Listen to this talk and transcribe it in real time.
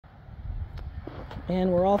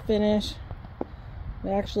and we're all finished.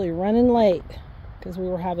 We're actually running late because we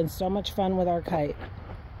were having so much fun with our kite.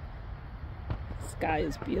 The sky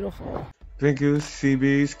is beautiful. Thank you,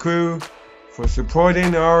 CB's crew, for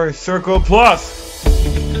supporting our Circle Plus.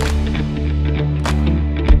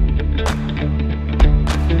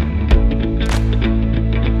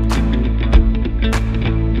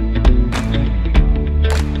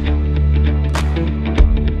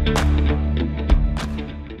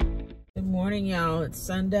 Good morning, y'all. It's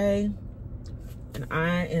Sunday, and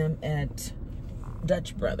I am at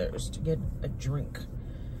Dutch Brothers to get a drink.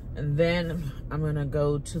 And then I'm gonna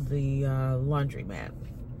go to the laundromat.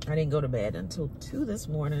 I didn't go to bed until 2 this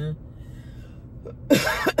morning.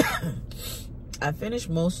 I finished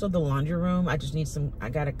most of the laundry room. I just need I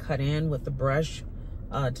gotta cut in with the brush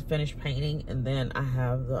to finish painting. And then I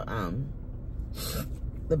have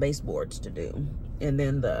the baseboards to do. And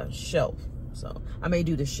then the shelf. So I may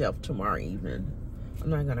do the shelf tomorrow evening. I'm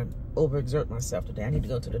not gonna overexert myself today. I need to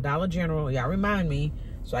go to the Dollar General. Y'all remind me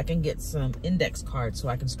so I can get some index cards so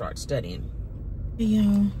I can start studying. Hey,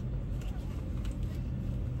 y'all.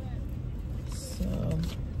 So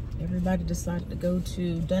everybody decided to go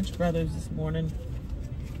to Dutch Brothers this morning.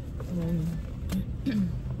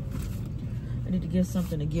 I need to get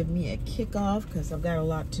something to give me a kickoff because I've got a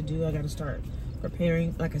lot to do. I got to start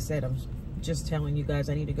preparing. Like I said, I'm just telling you guys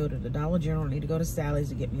I need to go to the Dollar General. I need to go to Sally's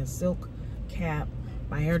to get me a silk cap.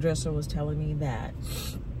 My hairdresser was telling me that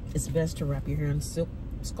it's best to wrap your hair in silk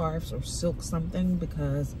scarves or silk something,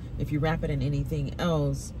 because if you wrap it in anything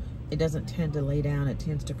else, it doesn't tend to lay down, it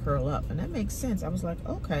tends to curl up. And that makes sense. I was like,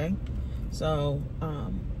 okay. So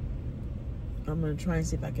I'm gonna try and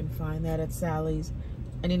see if I can find that at Sally's.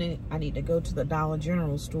 And I need to go to the Dollar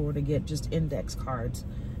General store to get just index cards,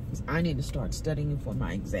 because I need to start studying for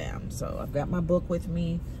my exam. So I've got my book with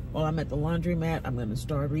me. While I'm at the laundromat, I'm gonna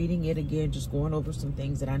start reading it again, just going over some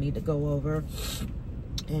things that I need to go over.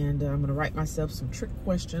 And I'm gonna write myself some trick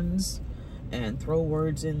questions and throw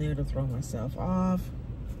words in there to throw myself off.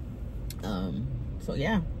 So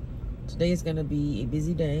yeah, today is gonna be a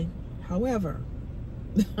busy day. However,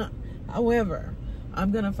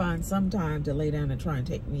 I'm gonna find some time to lay down and try and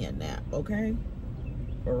take me a nap, okay?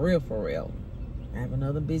 For real, for real. I have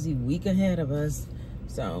another busy week ahead of us,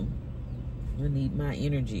 so I need my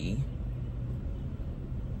energy.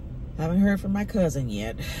 Haven't heard from my cousin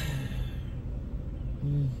yet.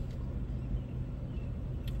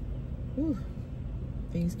 Whew.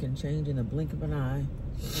 Things can change in a blink of an eye.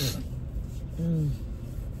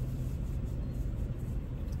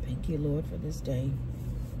 Thank you, Lord, for this day.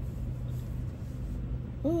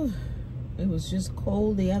 Whew. It was just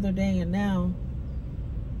cold the other day, and now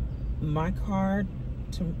my car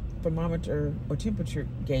thermometer or temperature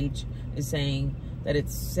gauge is saying that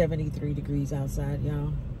it's 73 degrees outside,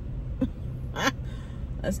 y'all.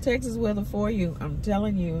 That's Texas weather for you. I'm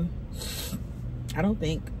telling you. I don't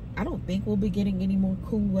think we'll be getting any more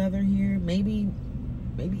cool weather here. Maybe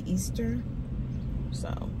Easter.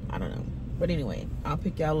 So I don't know. But anyway, I'll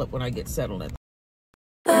pick y'all up when I get settled in.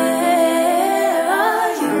 Where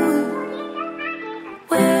are you?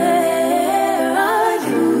 Where are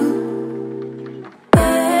you?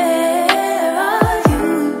 Where are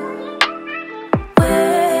you?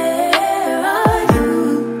 Where are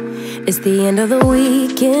you? It's the end of the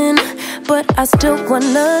weekend, but I still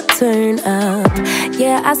wanna turn up.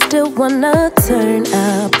 Yeah, I still wanna turn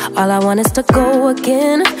up. All I want is to go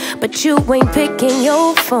again, but you ain't picking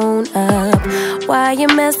your phone up. Why you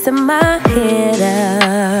messing my head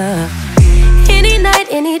up? Any night,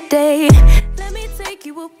 any day, let me take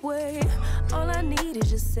you away. All I need is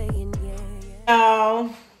just saying yeah.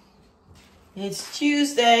 Oh, it's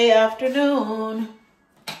Tuesday afternoon.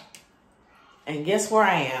 And guess where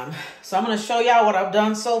I am? So I'm going to show y'all what I've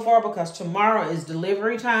done so far, because tomorrow is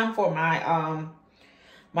delivery time for my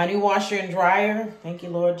my new washer and dryer. Thank you,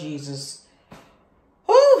 Lord Jesus.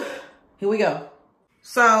 Whew. Here we go.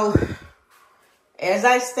 So, as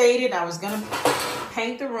I stated, I was going to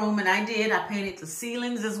paint the room, and I did. I painted the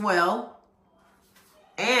ceilings as well.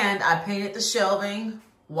 And I painted the shelving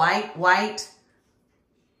white.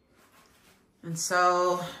 And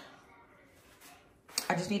so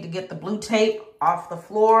I just need to get the blue tape off the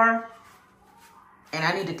floor. And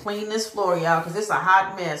I need to clean this floor, y'all, because it's a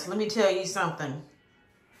hot mess. Let me tell you something.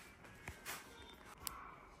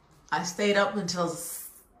 I stayed up until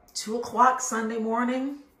 2 o'clock Sunday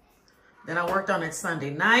morning. Then I worked on it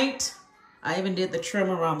Sunday night. I even did the trim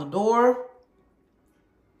around the door.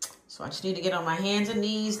 So I just need to get on my hands and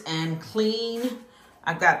knees and clean.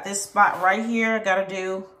 I've got this spot right here I got to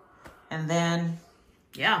do. And then,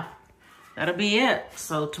 yeah, that'll be it.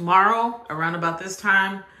 So tomorrow, around about this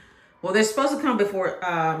time, Well, they're supposed to come before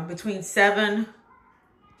between 7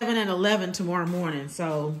 and 11 tomorrow morning.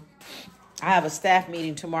 So I have a staff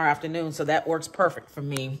meeting tomorrow afternoon, so that works perfect for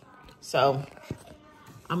me. So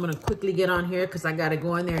I'm going to quickly get on here because I got to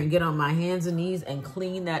go in there and get on my hands and knees and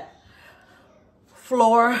clean that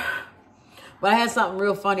floor. But I had something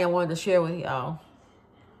real funny I wanted to share with y'all.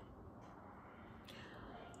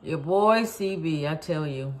 Your boy CB, I tell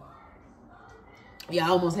you. Yeah, I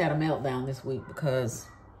almost had a meltdown this week because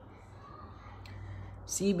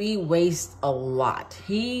CB wastes a lot.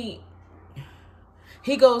 He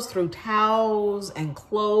goes through towels and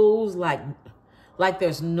clothes like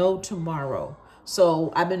there's no tomorrow.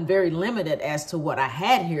 So I've been very limited as to what I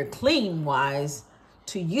had here clean wise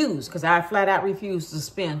to use, because I flat out refuse to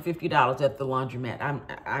spend $50 at the laundromat.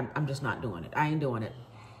 I'm just not doing it. I ain't doing it.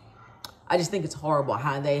 I just think it's horrible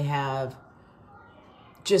how they have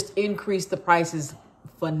just increased the prices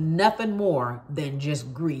for nothing more than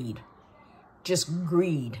just greed. Just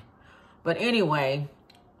greed. But anyway,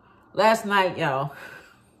 last night, y'all,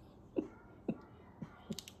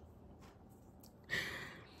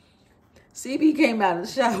 CB came out of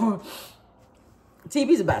the shower.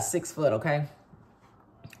 TB's about 6 foot, okay?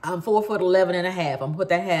 I'm 4'11" and a half. I'm gonna put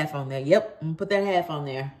that half on there. Yep, I'm gonna put that half on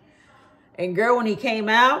there. And girl, when he came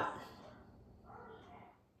out,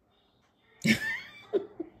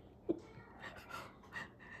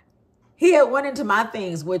 he had went into my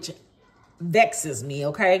things, which vexes me,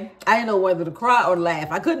 okay? I didn't know whether to cry or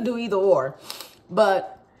laugh. I couldn't do either or.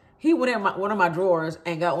 But he went in one of my drawers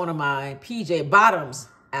and got one of my PJ bottoms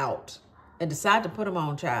out and decided to put them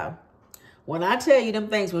on, child. When I tell you them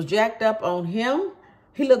things was jacked up on him,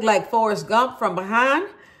 he looked like Forrest Gump from behind.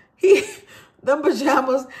 Them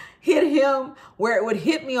pajamas hit him where it would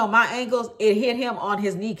hit me on my ankles. It hit him on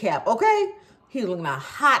his kneecap, okay? He was looking a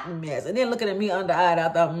hot mess. And then looking at me under-eyed, I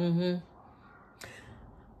thought,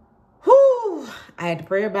 whew. I had to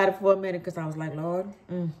pray about it for a minute because I was like, Lord,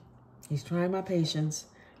 he's trying my patience,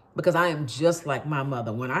 because I am just like my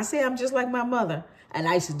mother. When I say I'm just like my mother, and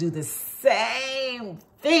I used to do the same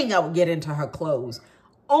thing, I would get into her clothes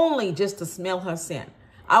only just to smell her scent.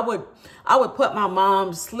 I would put my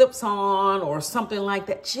mom's slips on or something like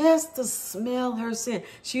that just to smell her scent.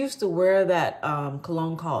 She used to wear that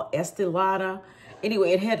cologne called Estee Lauder.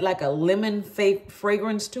 Anyway, it had like a lemon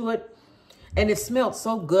fragrance to it, and it smelled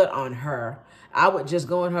so good on her. I would just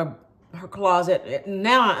go in her closet.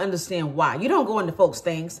 Now I understand why. You don't go into folks'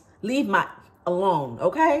 things. Leave my alone,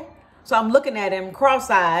 okay? So I'm looking at him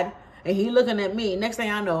cross-eyed, and he looking at me. Next thing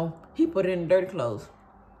I know, he put it in dirty clothes.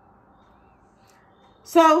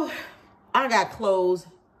 So I got clothes.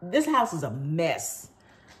 This house is a mess,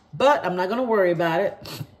 but I'm not going to worry about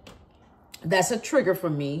it. That's a trigger for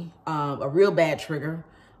me, a real bad trigger.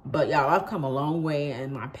 But y'all, I've come a long way,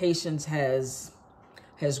 and my patience has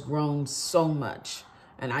grown so much.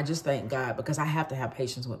 And I just thank God, because I have to have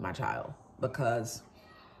patience with my child, because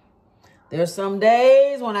there's some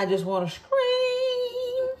days when I just want to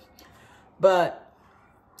scream. But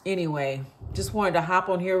anyway, just wanted to hop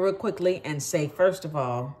on here real quickly and say, first of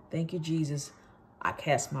all, thank you, Jesus. I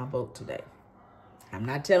cast my vote today. I'm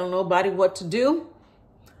not telling nobody what to do,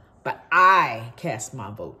 but I cast my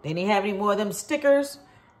vote. They didn't have any more of them stickers,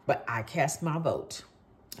 but I cast my vote.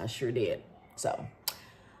 I sure did. So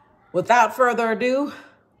without further ado,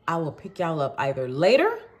 I will pick y'all up either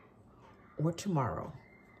later or tomorrow.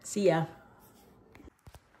 See ya.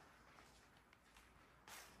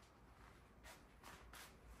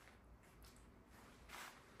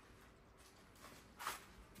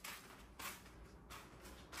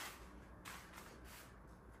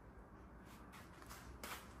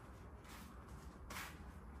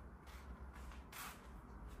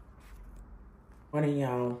 Morning,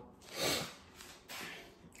 y'all.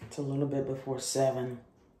 It's a little bit before 7.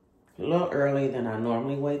 A little early than I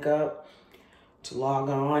normally wake up to log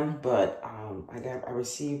on, but I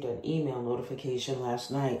received an email notification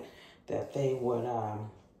last night that they would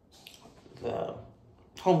the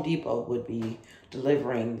Home Depot would be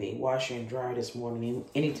delivering the washer and dryer this morning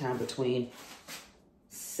anytime between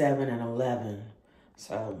 7 and 11.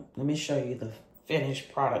 So let me show you the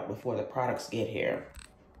finished product before the products get here.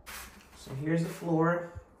 So here's the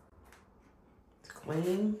floor. It's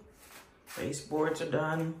clean. Baseboards are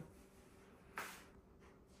done.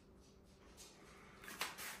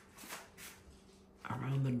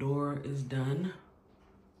 Around the door is done.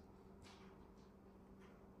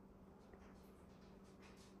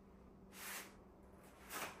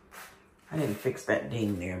 I didn't fix that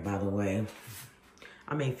ding there, by the way.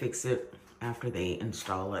 I may fix it after they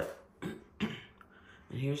install it. And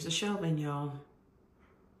here's the shelving, y'all.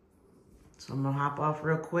 So I'm gonna hop off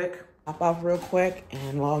real quick Hop off real quick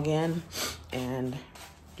and log in and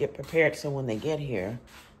get prepared so when they get here,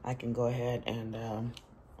 I can go ahead and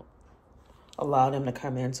allow them to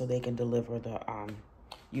come in so they can deliver the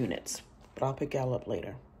units. But I'll pick y'all up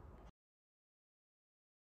later.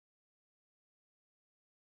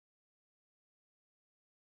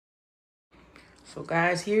 So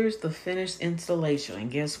guys, here's the finished installation, and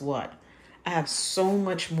guess what? I have so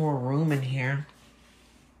much more room in here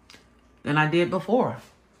than I did before.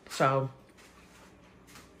 So,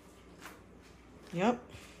 yep.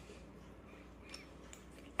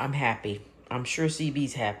 I'm happy. I'm sure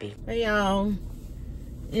CB's happy. Hey y'all,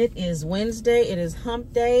 it is Wednesday. It is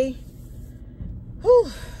hump day.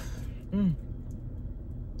 Whew. I'm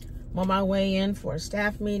on my way in for a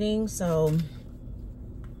staff meeting, so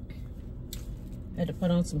I had to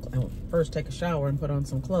put on some, first take a shower and put on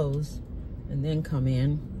some clothes and then come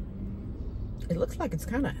in. It looks like it's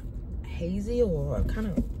kind of hazy, or kind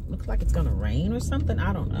of looks like it's gonna rain or something.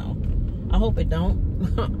 I don't know. I hope it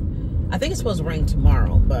don't. I think it's supposed to rain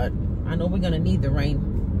tomorrow, but I know we're gonna need the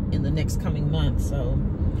rain in the next coming month. So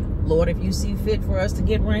Lord, if you see fit for us to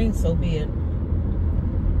get rain, so be it.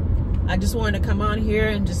 I just wanted to come on here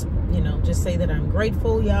and just, you know, just say that I'm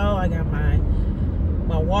grateful, y'all. I got my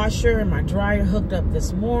washer and my dryer hooked up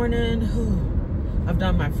this morning. I've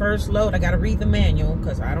done my first load. I got to read the manual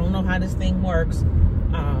because I don't know how this thing works.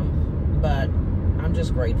 But I'm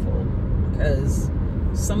just grateful because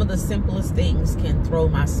some of the simplest things can throw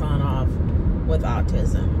my son off with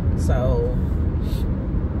autism. So,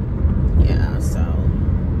 yeah, so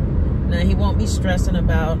now he won't be stressing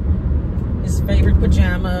about his favorite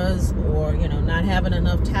pajamas or, you know, not having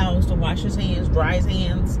enough towels to wash his hands, dry his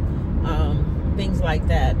hands, things like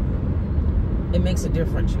that. It makes a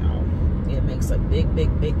difference, y'all. It makes a big,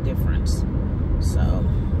 big, big difference. So,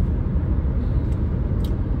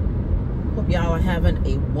 hope y'all are having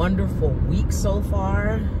a wonderful week so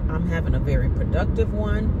far. I'm having a very productive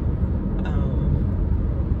one.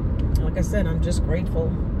 Like I said, I'm just grateful.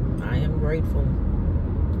 I am grateful.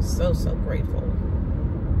 So, so grateful.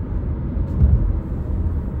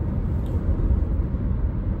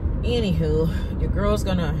 Anywho, your girl's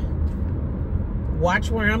gonna watch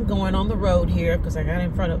where I'm going on the road here because I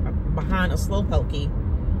got behind a slow pokey,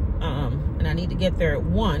 and I need to get there at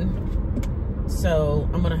 1. So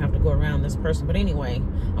I'm gonna have to go around this person. But anyway,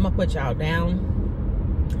 I'm gonna put y'all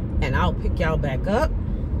down and I'll pick y'all back up,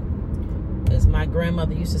 as my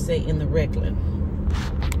grandmother used to say, in the Recklin.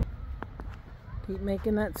 Keep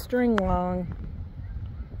making that string long.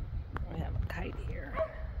 I have a kite here.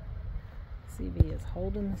 CB is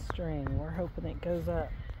holding the string. We're hoping it goes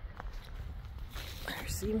up. There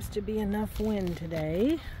seems to be enough wind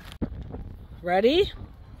today. Ready?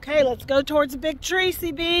 Okay, let's go towards the big tree,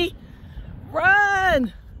 CB.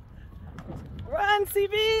 Run! Run,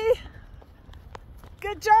 CB!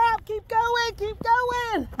 Good job! Keep going! Keep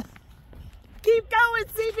going! Keep going,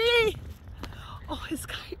 CB! Oh, his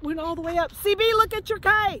kite went all the way up. CB, look at your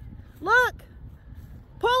kite! Look!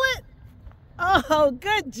 Pull it! Oh,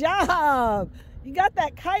 good job! You got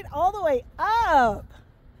that kite all the way up.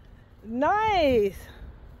 Nice.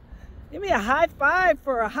 Give me a high five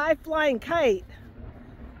for a high flying kite.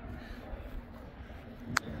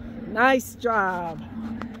 Nice job.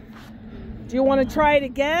 Do you want to try it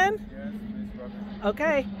again? Yes.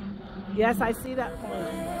 Okay. Yes, I see that point.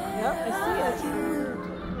 Yep, I see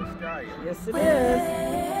it. Yes, it is.